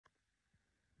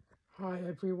Hi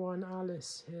everyone,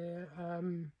 Alice here.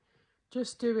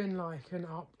 Just doing like an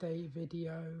update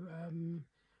video.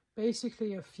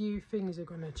 Basically a few things are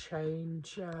going to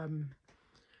change.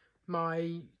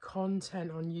 My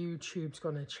content on YouTube's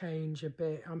going to change a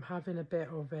bit. I'm having a bit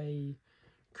of a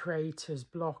creator's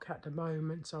block at the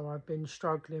moment, so I've been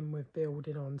struggling with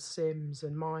building on Sims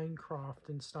and Minecraft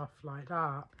and stuff like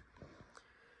that.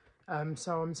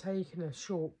 So I'm taking a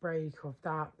short break of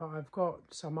that, but I've got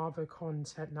some other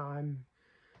content that I'm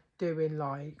doing,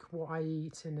 like what I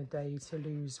eat in a day to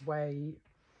lose weight,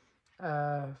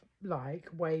 like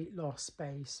weight loss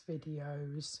based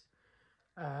videos.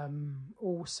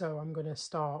 Also, I'm going to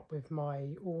start with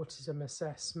my autism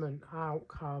assessment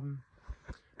outcome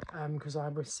because I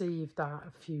received that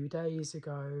a few days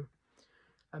ago.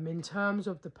 In terms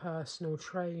of the personal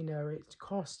trainer, it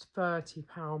cost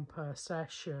 £30 per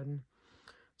session,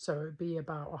 so it'd be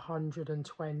about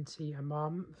 120 a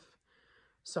month.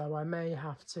 So I may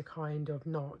have to kind of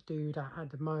not do that at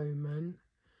the moment,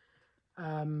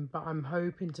 but I'm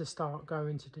hoping to start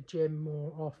going to the gym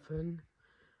more often.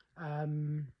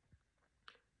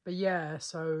 But yeah,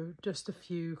 so just a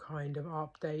few kind of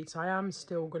updates. I am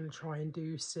still going to try and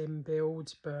do sim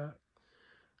builds, but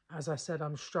as I said,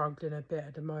 I'm struggling a bit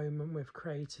at the moment with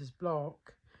creator's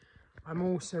block. I'm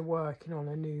also working on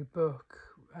a new book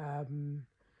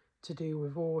to do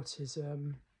with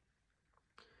autism.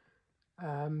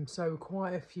 So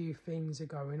quite a few things are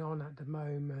going on at the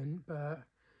moment, but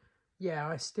yeah,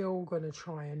 I still going to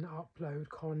try and upload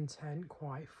content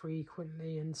quite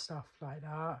frequently and stuff like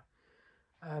that.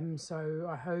 So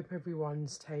I hope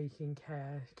everyone's taking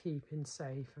care, keeping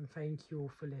safe, and thank you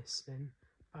all for listening.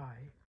 Bye.